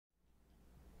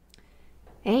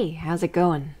Hey, how's it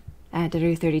going?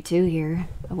 Editor 32 here.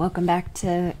 Welcome back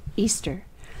to Easter.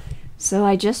 So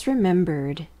I just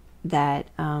remembered that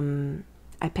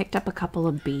I picked up a couple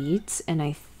of beads and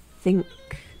I think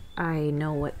I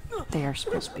know what they are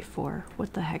supposed to be for.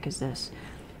 What the heck is this?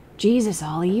 Jesus,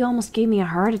 Ollie, you almost gave me a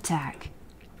heart attack.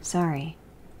 Sorry.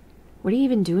 What are you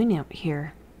even doing out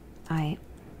here? I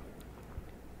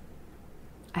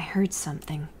heard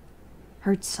something.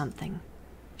 Heard something.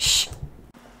 Shh!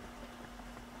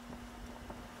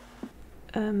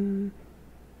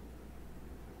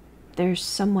 There's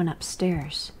someone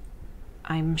upstairs.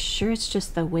 I'm sure it's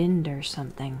just the wind or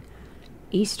something.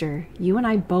 Easter, you and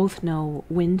I both know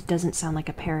wind doesn't sound like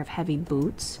a pair of heavy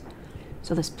boots,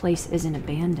 so this place isn't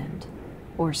abandoned.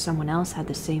 Or someone else had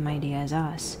the same idea as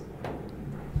us.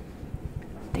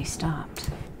 They stopped.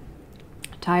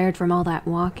 Tired from all that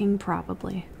walking,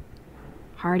 probably.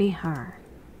 Hardy har.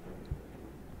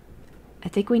 I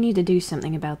think we need to do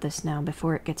something about this now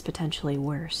before it gets potentially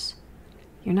worse.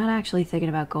 You're not actually thinking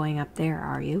about going up there,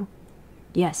 are you?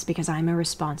 Yes, because I'm a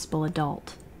responsible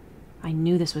adult. I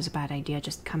knew this was a bad idea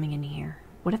just coming in here.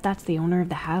 What if that's the owner of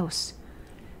the house?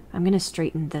 I'm gonna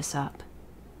straighten this up.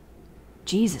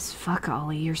 Jesus, fuck,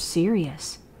 Ollie, you're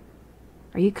serious.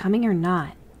 Are you coming or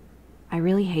not? I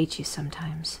really hate you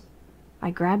sometimes.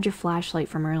 I grabbed your flashlight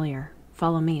from earlier.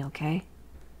 Follow me, okay?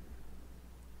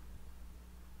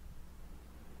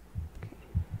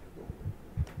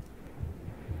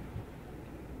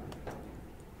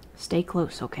 Stay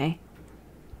close, okay?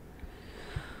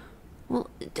 Well,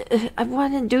 I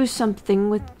want to do something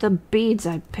with the beads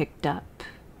I picked up.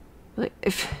 Like,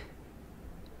 if...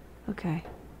 Okay.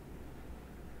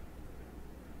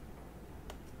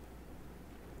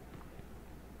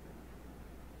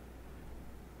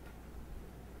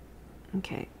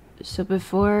 Okay, so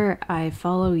before I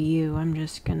follow you, I'm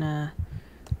just gonna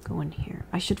go in here.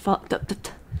 I should follow...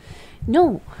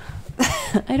 No!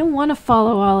 I don't want to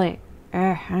follow Ollie.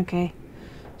 Okay.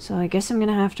 So I guess I'm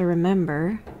gonna have to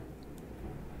remember.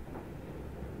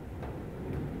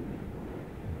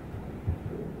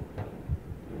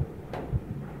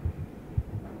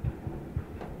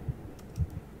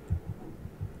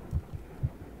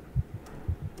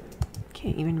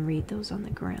 Can't even read those on the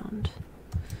ground.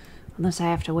 Unless I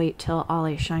have to wait till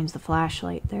Ollie shines the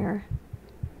flashlight there.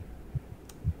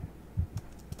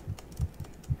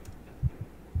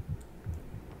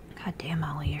 God damn,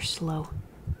 Ollie, you're slow.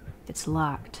 It's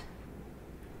locked.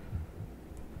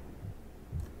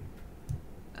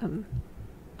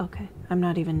 Okay. I'm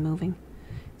not even moving.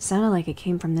 It sounded like it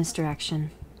came from this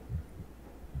direction.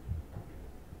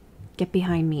 Get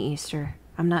behind me, Easter.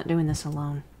 I'm not doing this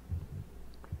alone.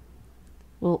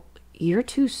 Well, you're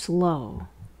too slow.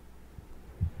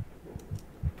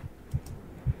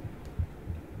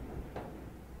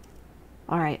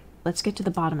 Alright, let's get to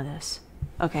the bottom of this.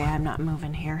 Okay, I'm not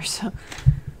moving here, so...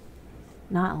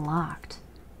 Not locked.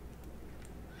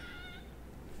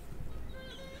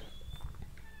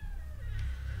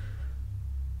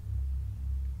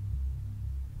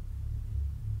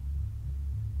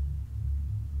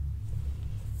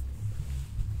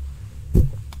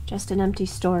 Just an empty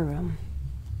storeroom.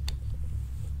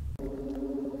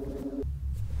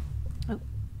 Oh.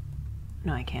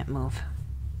 No, I can't move.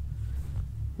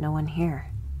 No one here.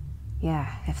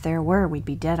 Yeah, if there were, we'd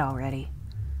be dead already.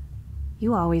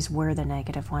 You always were the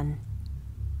negative one.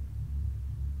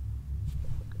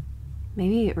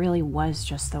 Maybe it really was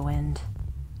just the wind.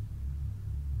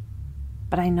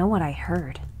 But I know what I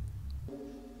heard.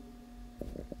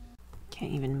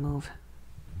 Can't even move.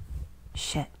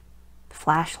 Shit. The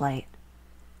flashlight.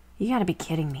 You gotta be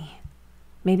kidding me.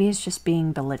 Maybe it's just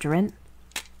being belligerent.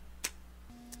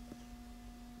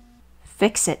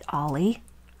 Fix it, Ollie.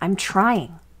 I'm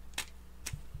trying.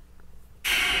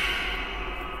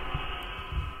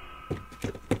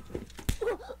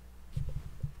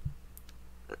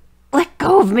 Let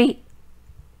go of me!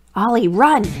 Ollie,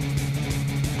 run!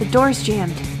 The door's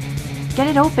jammed. Get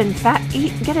it open,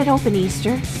 get it open,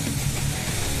 Easter.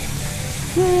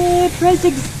 Press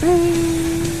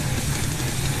explode!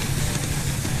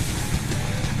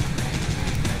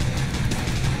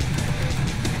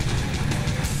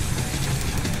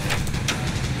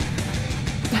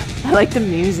 I like the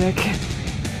music.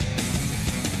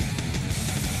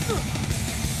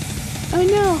 Oh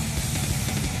no!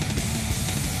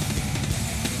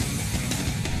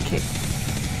 Okay.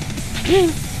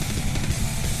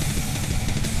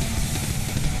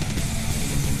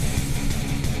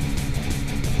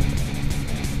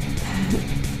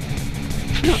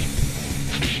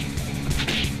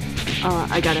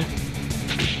 I gotta...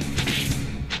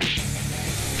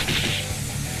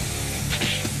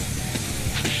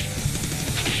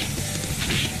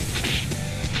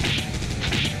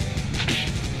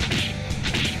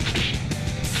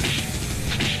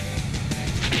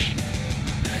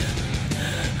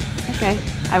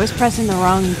 I was pressing the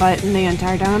wrong button the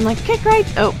entire time. I'm like, kick right.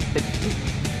 Oh,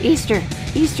 Easter.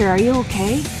 Easter, are you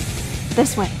okay?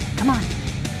 This way. Come on.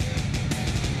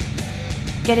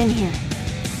 Get in here.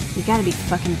 You gotta be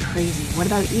fucking crazy. What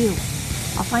about you?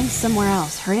 I'll find somewhere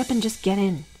else. Hurry up and just get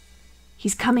in.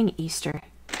 He's coming, Easter.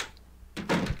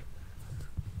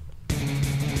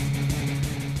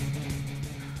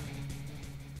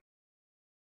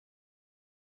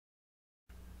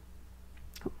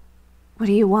 What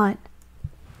do you want?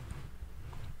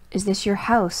 Is this your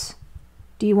house?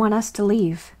 Do you want us to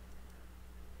leave?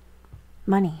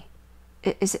 Money.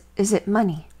 Is it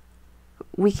money?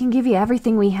 We can give you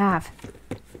everything we have.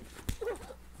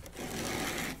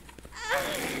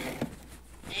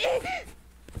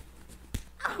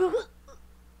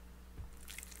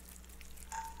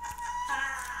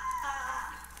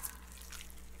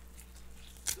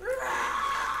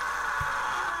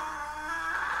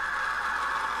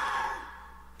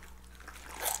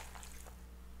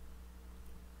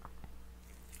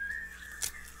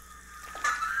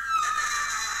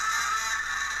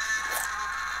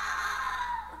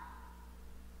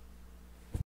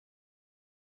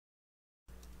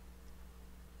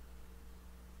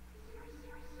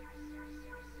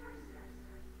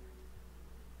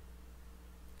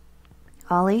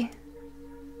 Ollie?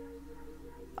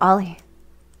 Ollie?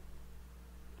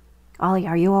 Ollie,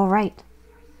 are you all right?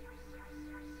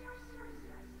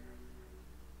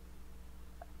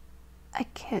 I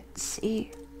can't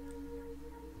see.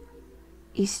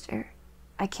 Easter,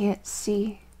 I can't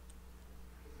see.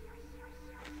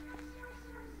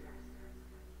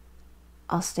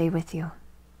 I'll stay with you.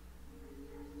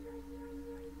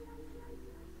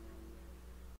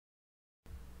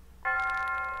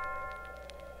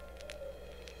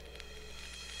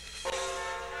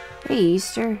 Hey,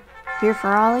 Easter. Here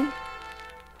for Ollie?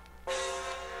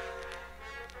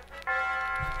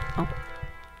 Oh.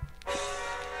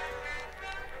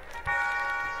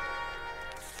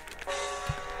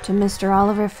 To Mr.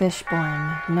 Oliver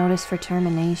Fishburne, notice for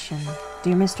termination.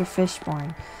 Dear Mr.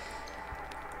 Fishburne,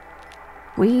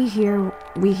 we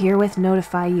herewith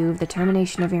notify you of the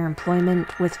termination of your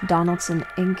employment with Donaldson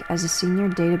Inc. as a senior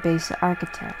database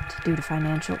architect. Due to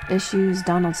financial issues,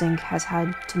 Donaldson Inc. has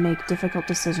had to make difficult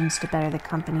decisions to better the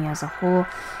company as a whole,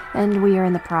 and we are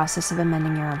in the process of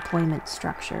amending your employment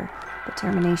structure. The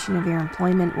termination of your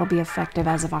employment will be effective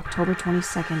as of October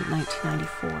 22nd,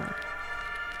 1994.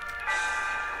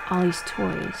 Ollie's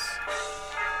toys.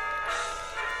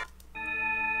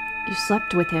 You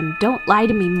slept with him. Don't lie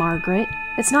to me, Margaret.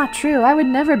 It's not true. I would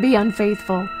never be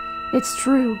unfaithful. It's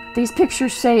true. These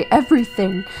pictures say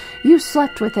everything. You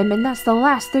slept with him, and that's the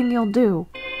last thing you'll do.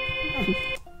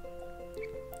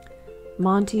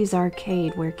 Monty's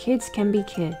Arcade, where kids can be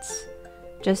kids.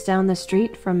 Just down the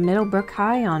street from Middlebrook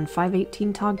High on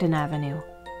 518 Togden Avenue.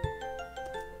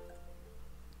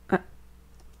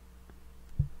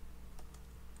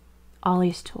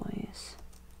 Ollie's toys.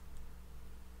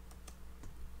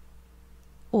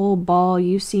 Old ball,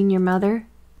 you seen your mother?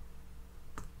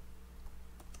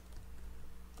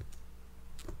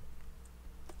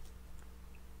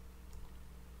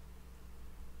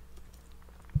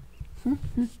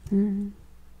 Do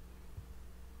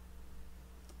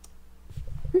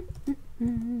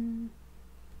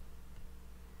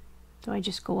I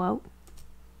just go out?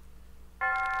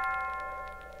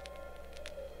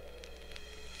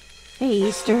 Hey,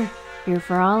 Easter. Here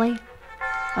for Ollie?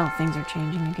 Oh, things are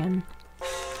changing again.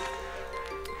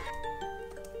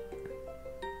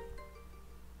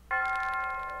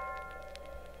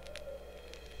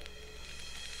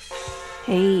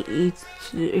 Hey, it's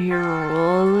here,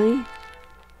 Ollie.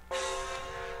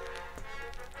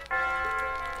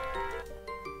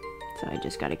 So I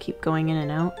just gotta keep going in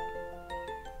and out.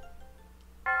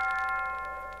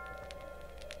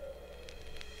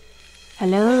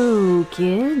 Hello,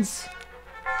 kids.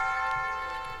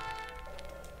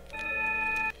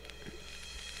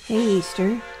 Hey,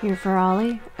 Easter. Here for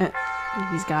Ollie.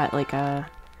 He's got like a...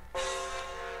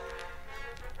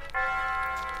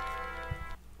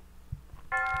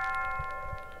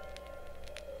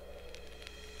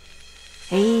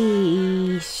 Hey,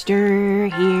 Easter.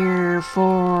 Here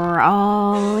for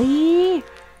Ollie.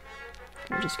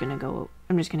 I'm just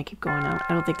gonna keep going out.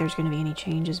 I don't think there's gonna be any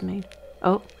changes made.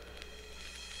 Oh.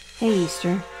 Hey,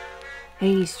 Easter.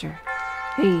 Hey, Easter.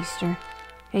 Hey, Easter.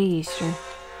 Hey, Easter.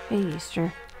 Hey,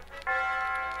 Easter.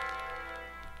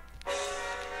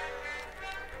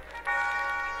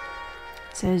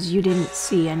 It says you didn't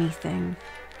see anything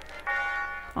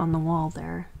on the wall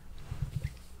there.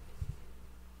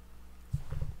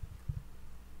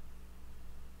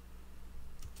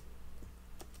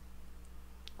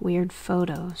 Weird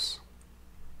photos.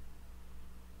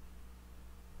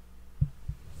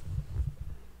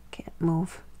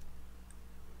 move.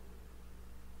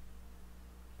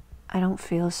 I don't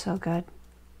feel so good.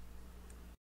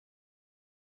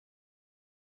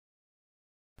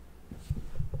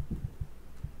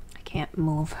 I can't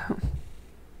move.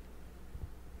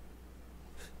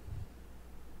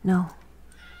 No.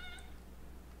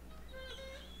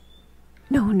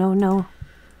 No, no, no.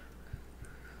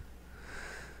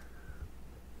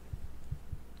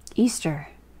 Easter.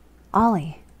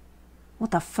 Ollie.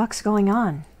 What the fuck's going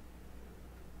on?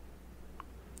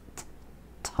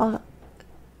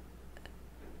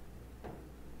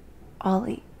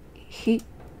 Ollie.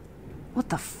 What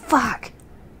the fuck?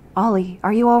 Ollie,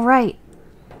 are you alright?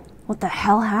 What the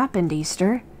hell happened,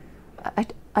 Easter?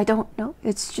 I don't know.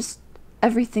 It's just...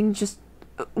 everything just...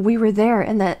 we were there,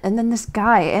 and then this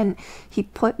guy, and he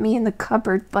put me in the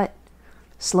cupboard, but...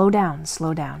 Slow down,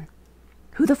 slow down.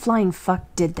 Who the flying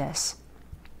fuck did this?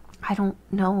 I don't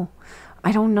know.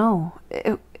 I don't know.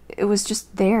 It was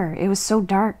just there. It was so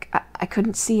dark. I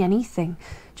couldn't see anything.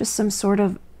 Just some sort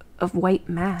of white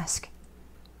mask.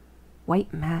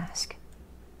 White mask.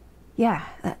 Yeah,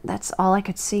 that's all I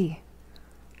could see.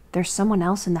 There's someone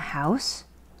else in the house?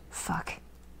 Fuck.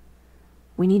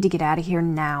 We need to get out of here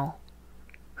now.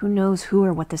 Who knows who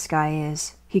or what this guy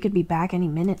is? He could be back any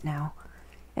minute now.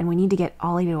 And we need to get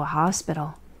Ollie to a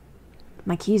hospital.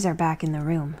 My keys are back in the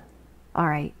room.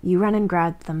 Alright, you run and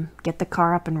grab them, get the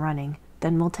car up and running,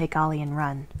 then we'll take Ollie and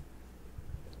run.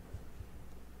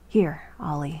 Here,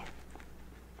 Ollie.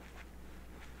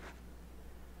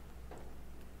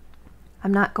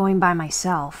 I'm not going by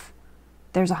myself.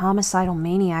 There's a homicidal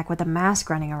maniac with a mask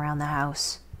running around the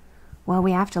house. Well,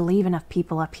 we have to leave enough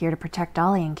people up here to protect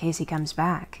Ollie in case he comes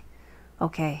back.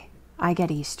 Okay, I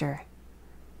get Easter.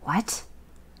 What?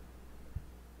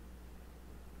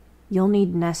 You'll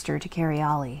need Nestor to carry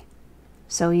Ollie.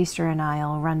 So Easter and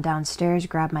I'll run downstairs,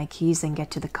 grab my keys, and get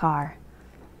to the car.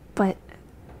 But...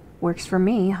 works for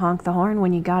me. Honk the horn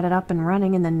when you got it up and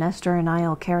running, and then Nestor and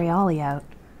I'll carry Ollie out.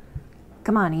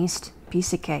 Come on, East.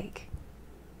 Piece of cake.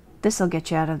 This'll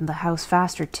get you out of the house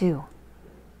faster, too.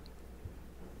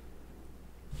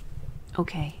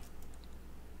 Okay.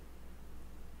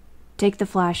 Take the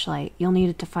flashlight. You'll need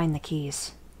it to find the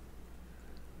keys.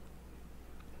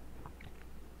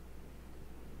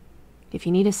 If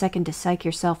you need a second to psych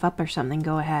yourself up or something,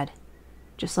 go ahead.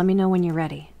 Just let me know when you're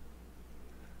ready.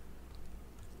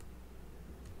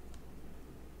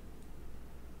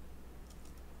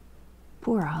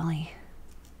 Poor Ollie.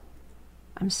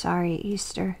 I'm sorry,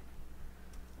 Easter.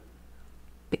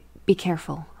 Be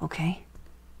careful, okay?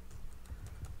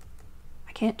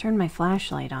 I can't turn my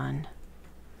flashlight on.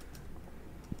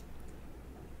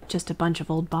 Just a bunch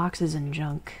of old boxes and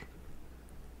junk.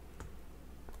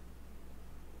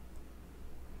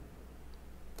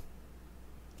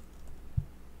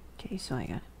 Okay, so I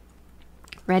got...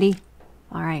 Ready?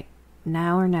 Alright,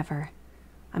 now or never.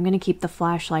 I'm gonna keep the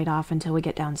flashlight off until we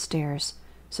get downstairs,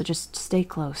 so just stay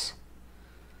close.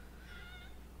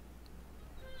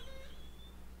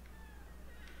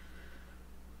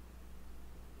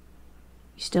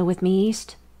 You still with me,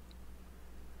 East?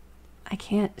 I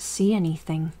can't see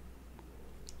anything.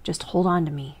 Just hold on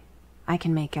to me. I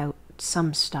can make out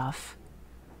some stuff.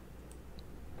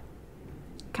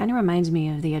 Kinda reminds me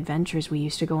of the adventures we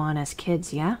used to go on as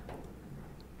kids, yeah?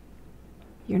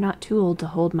 You're not too old to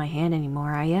hold my hand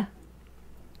anymore, are ya?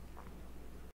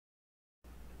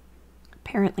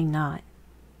 Apparently not.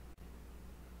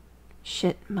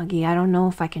 Shit, Muggy, I don't know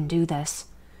if I can do this.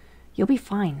 You'll be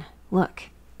fine. Look,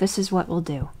 this is what we'll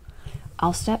do.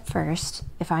 I'll step first.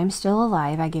 If I'm still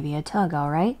alive, I give you a tug,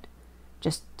 alright?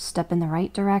 Just step in the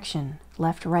right direction.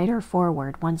 Left, right, or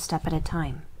forward, one step at a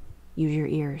time. Use your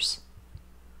ears.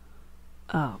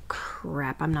 Oh,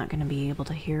 crap, I'm not going to be able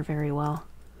to hear very well.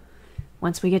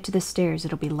 Once we get to the stairs,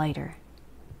 it'll be lighter.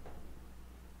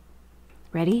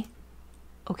 Ready?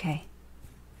 Okay.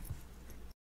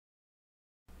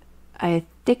 I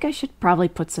think I should probably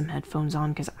put some headphones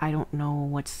on because I don't know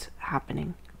what's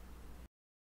happening.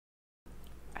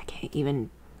 I can't even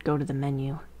go to the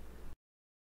menu.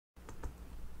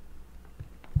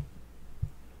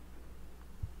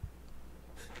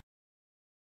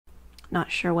 Not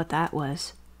sure what that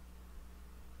was.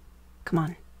 Come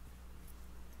on.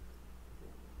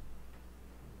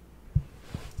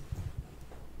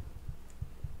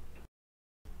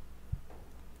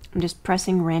 I'm just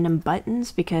pressing random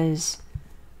buttons because...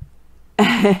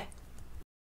 yeah,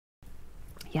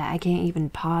 I can't even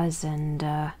pause and,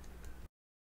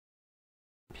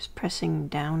 just pressing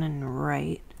down and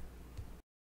right.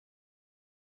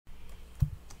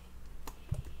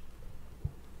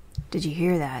 Did you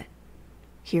hear that?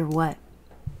 Hear what?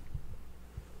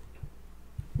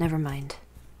 Never mind.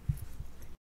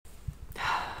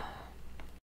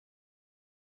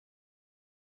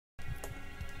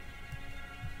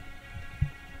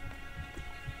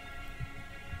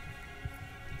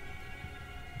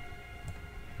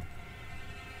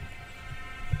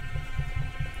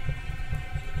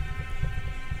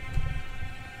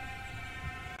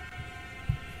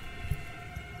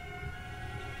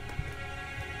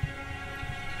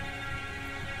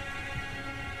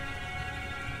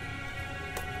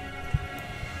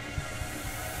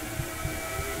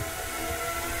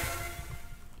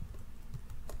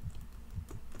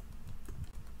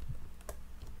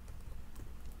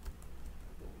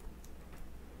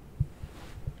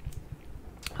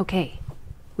 Okay,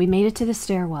 we made it to the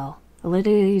stairwell. A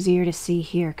little easier to see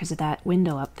here because of that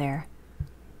window up there.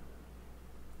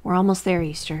 We're almost there,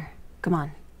 Easter. Come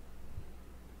on.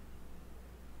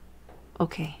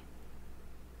 Okay.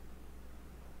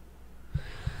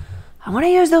 I want to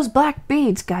use those black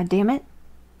beads, goddammit.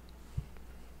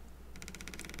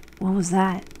 What was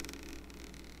that?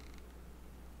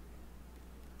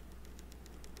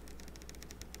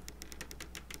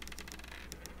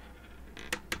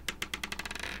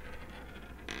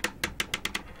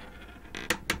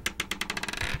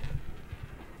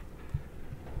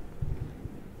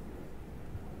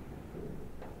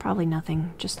 Probably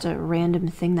nothing. Just a random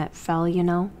thing that fell, you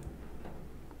know?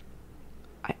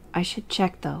 I should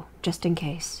check, though, just in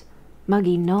case.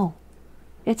 Muggy, no.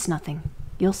 It's nothing.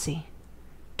 You'll see.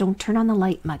 Don't turn on the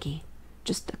light, Muggy.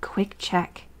 Just a quick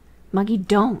check. Muggy,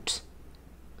 don't.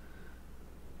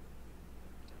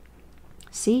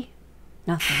 See?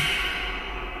 Nothing.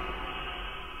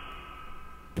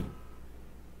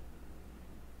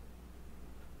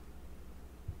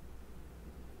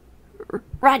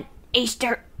 Run,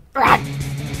 Easter! Run!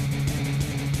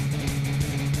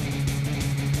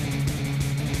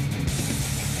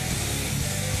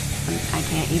 I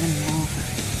can't even move.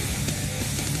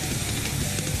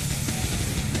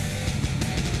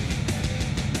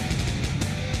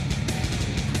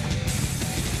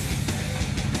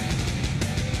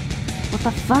 What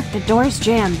the fuck? The door's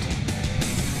jammed.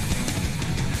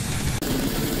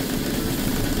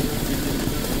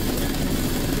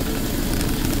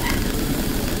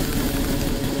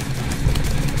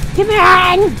 Come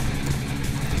on!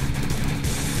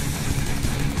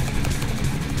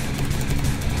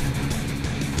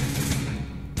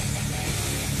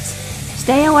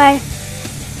 Stay away.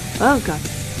 Oh god.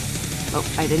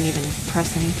 Oh, I didn't even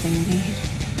press anything.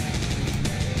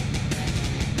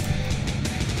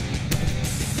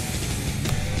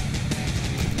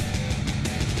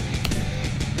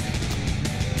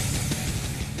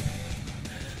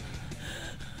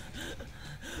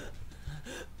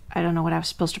 I don't know what I was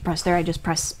supposed to press there. I just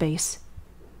pressed space.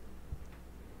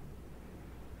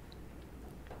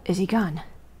 Is he gone?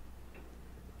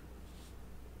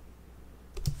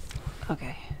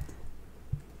 Okay.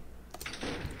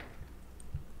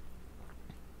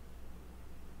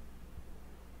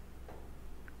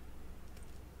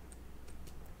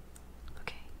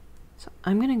 Okay. So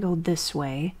I'm gonna go this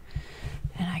way.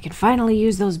 And I can finally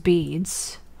use those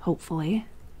beads. Hopefully.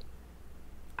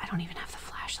 I don't even have the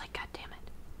flashlight, god damn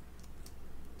it.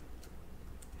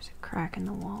 There's a crack in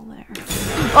the wall there.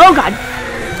 Oh god!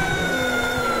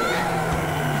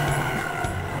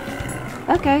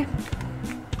 Okay.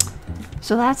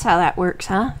 So that's how that works,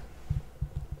 huh?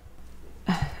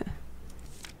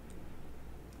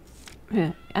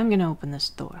 Yeah, I'm gonna open this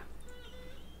door.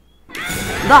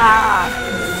 Ah!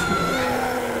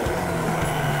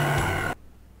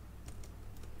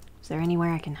 Is there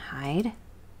anywhere I can hide?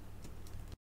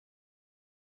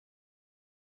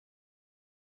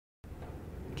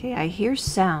 Okay, I hear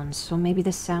sounds, so maybe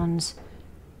the sounds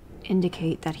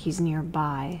indicate that he's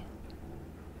nearby.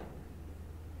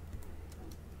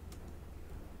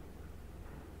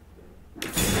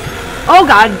 Oh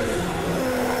god!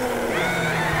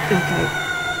 Okay.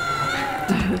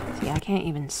 See, I can't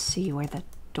even see where the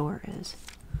door is.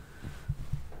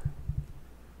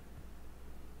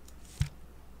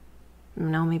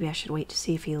 No, maybe I should wait to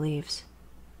see if he leaves.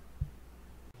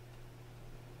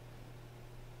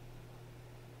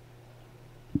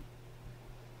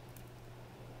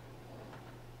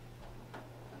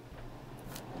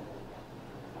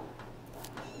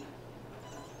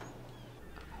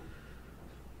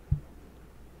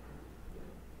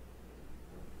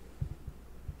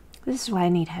 This is why I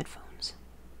need headphones.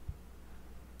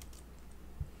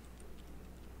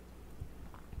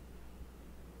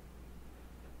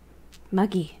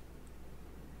 Muggy.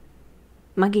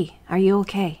 Muggy, are you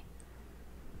okay?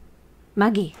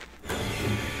 Muggy.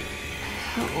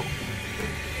 Oh.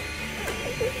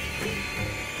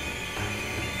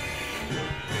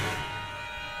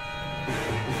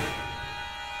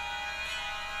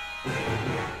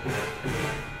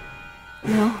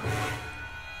 No.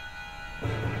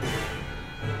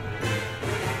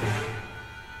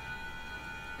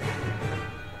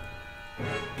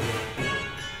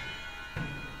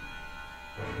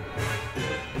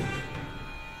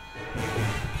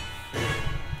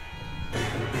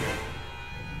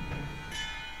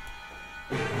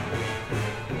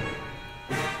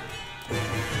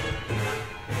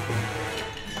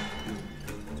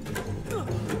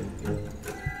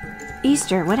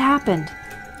 Easter, what happened?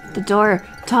 The door.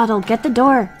 Toddle, get the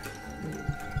door.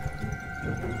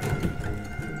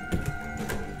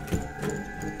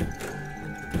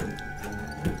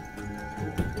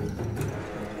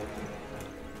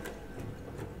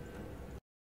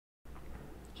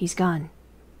 He's gone.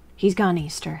 He's gone,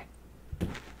 Easter.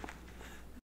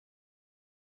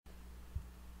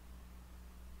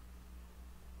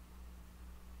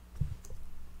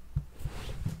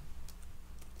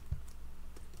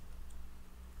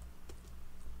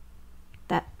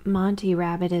 That Monty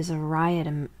rabbit is a riot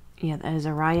a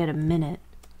minute.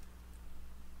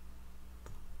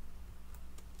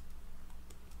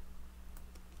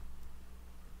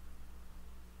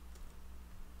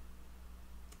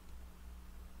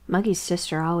 Muggy's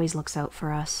sister always looks out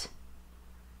for us.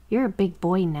 You're a big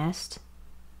boy, Nest.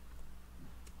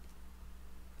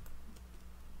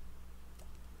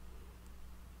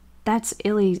 That's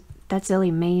Illy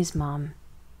May's mom.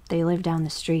 They live down the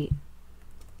street.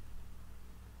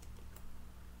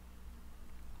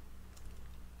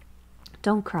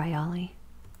 Don't cry, Ollie.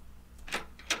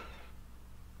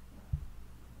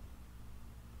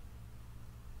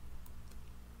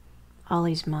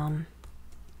 Ollie's mom.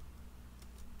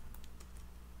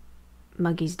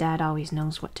 Muggy's dad always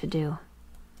knows what to do.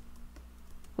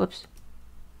 Whoops.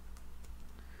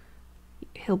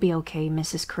 He'll be okay,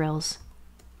 Mrs. Krills.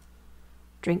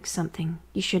 Drink something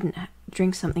you shouldn't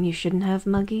have,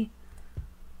 Muggy.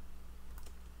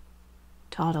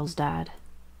 Toddle's dad.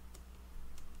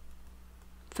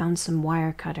 Found some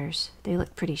wire cutters. They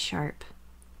look pretty sharp.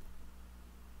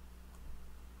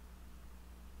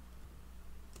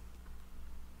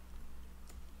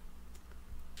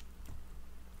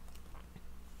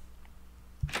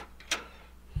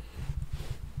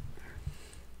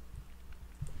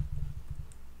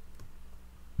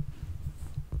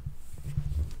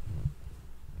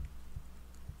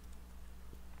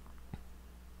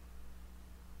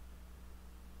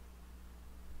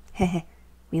 Heh,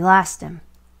 we lost him.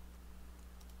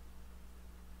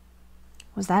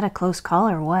 Was that a close call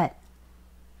or what?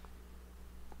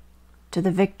 To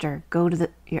the victor go the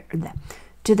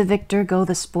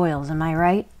spoils, am I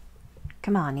right?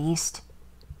 Come on, East.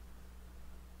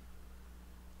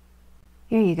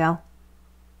 Here you go.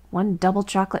 1 double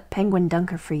chocolate penguin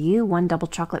dunker for you, 1 double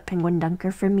chocolate penguin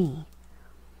dunker for me.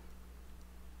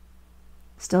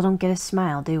 Still don't get a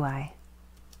smile, do I?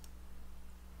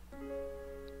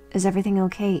 Is everything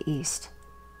okay, East?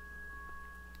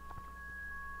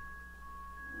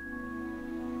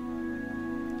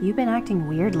 You've been acting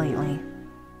weird lately.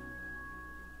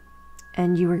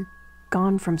 And you were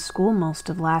gone from school most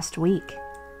of last week.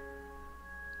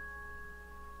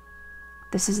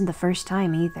 This isn't the first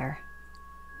time either.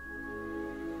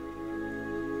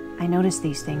 I notice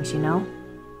these things, you know?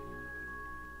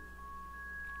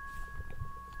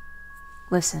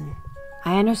 Listen,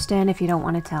 I understand if you don't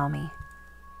want to tell me,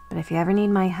 but if you ever need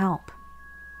my help,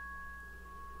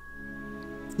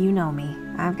 you know me.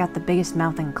 I've got the biggest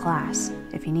mouth in class.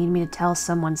 If you need me to tell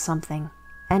someone something,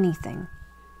 anything.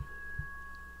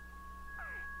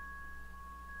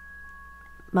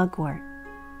 Mugwort.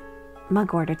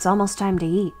 Mugwort, it's almost time to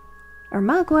eat. Or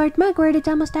Mugwort, Mugwort, it's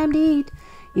almost time to eat.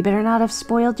 You better not have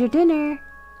spoiled your dinner.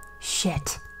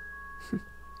 Shit.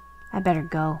 I better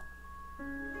go.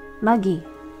 Muggy.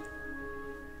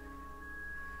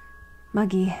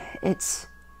 Muggy, it's...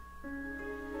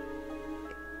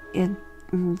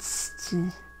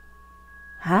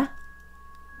 Huh?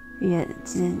 Yeah,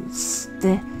 it's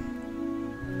the...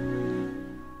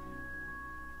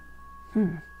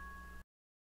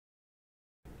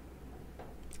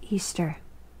 Easter.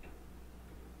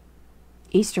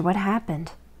 Easter, what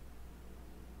happened?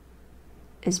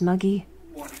 Is Muggy...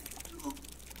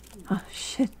 Oh,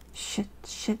 shit.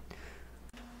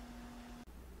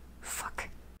 Fuck.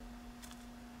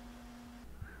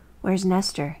 Where's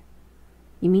Nestor?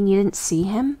 You mean you didn't see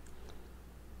him?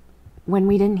 When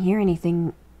we didn't hear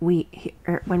anything,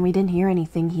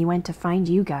 he went to find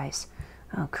you guys.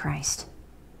 Oh, Christ.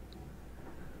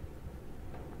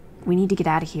 We need to get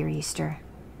out of here, Easter.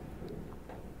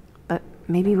 But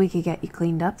maybe we could get you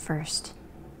cleaned up first.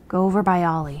 Go over by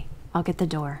Ollie. I'll get the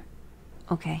door.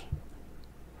 Okay.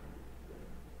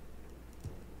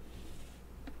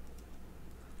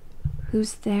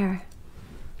 Who's there?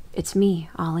 It's me,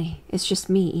 Ollie. It's just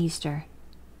me, Easter.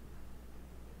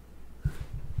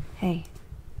 Hey.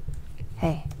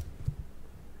 Hey.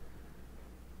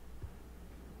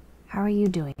 How are you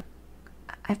doing?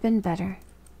 I've been better.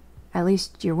 At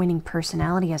least your winning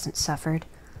personality hasn't suffered.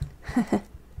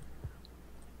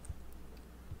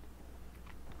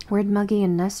 Where'd Muggy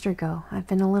and Nestor go? I've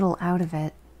been a little out of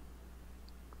it.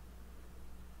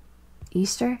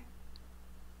 Easter?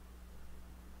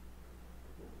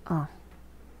 Oh,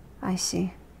 I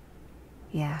see.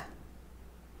 Yeah.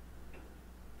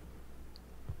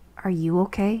 Are you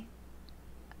okay?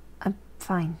 I'm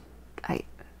fine.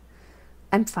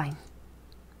 I'm fine.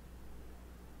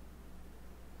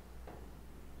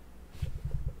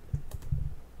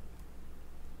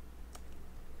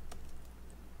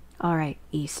 Alright,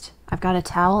 East. I've got a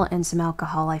towel and some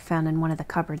alcohol I found in one of the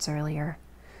cupboards earlier.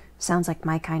 Sounds like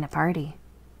my kind of party.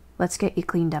 Let's get you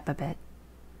cleaned up a bit.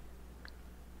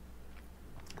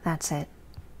 That's it.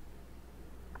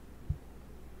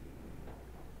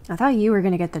 I thought you were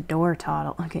gonna get the door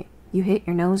toddled. Okay, you hit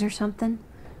your nose or something?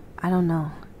 I don't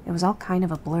know. It was all kind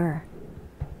of a blur.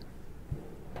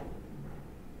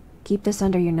 Keep this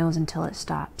under your nose until it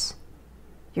stops.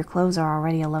 Your clothes are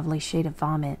already a lovely shade of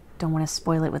vomit. Don't want to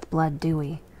spoil it with blood, do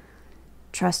we?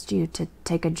 Trust you to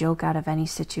take a joke out of any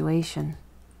situation.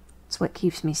 It's what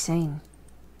keeps me sane.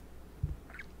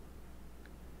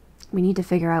 We need to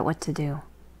figure out what to do.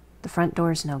 The front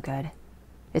door's no good.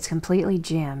 It's completely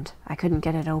jammed. I couldn't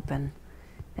get it open.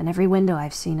 And every window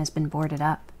I've seen has been boarded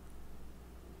up.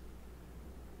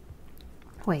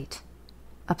 Wait.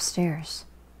 Upstairs.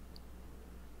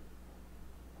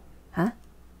 Huh?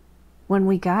 When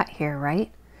we got here,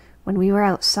 right? When we were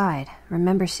outside,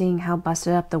 remember seeing how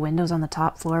busted up the windows on the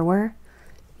top floor were?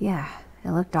 Yeah,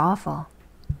 it looked awful.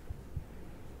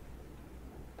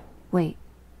 Wait,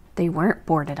 they weren't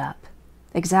boarded up.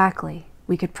 Exactly.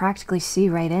 We could practically see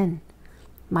right in.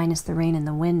 Minus the rain and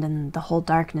the wind and the whole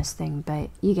darkness thing, but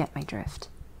you get my drift.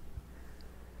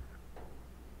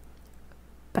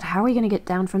 But how are we going to get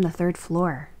down from the 3rd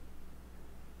floor?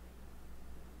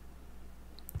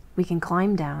 We can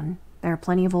climb down. There are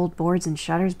plenty of old boards and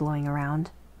shutters blowing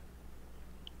around.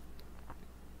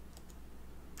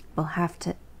 We'll have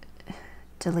to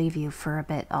leave you for a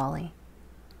bit, Ollie.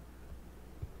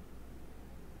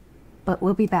 But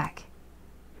we'll be back.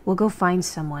 We'll go find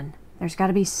someone. There's got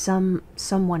to be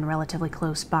someone relatively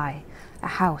close by. A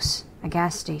house, a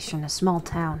gas station, a small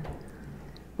town.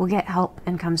 We'll get help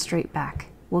and come straight back.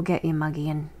 We'll get you,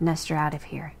 Muggy, and Nestor out of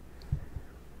here.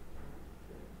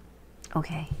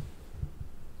 Okay.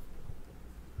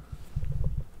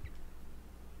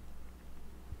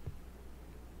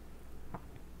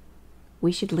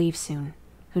 We should leave soon.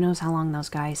 Who knows how long those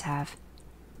guys have.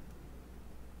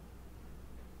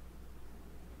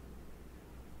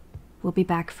 We'll be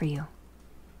back for you.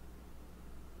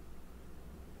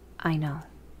 I know.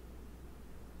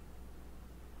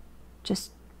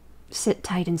 Just sit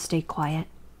tight and stay quiet.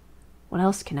 What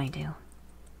else can I do?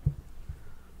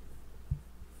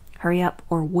 Hurry up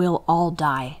or we'll all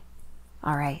die.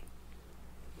 All right.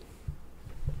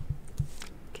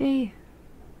 Okay.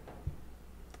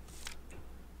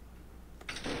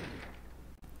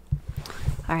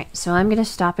 Alright, so I'm going to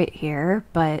stop it here,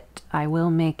 but I will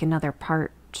make another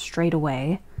part straight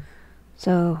away.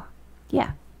 So,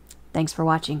 yeah. Thanks for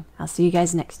watching. I'll see you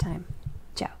guys next time.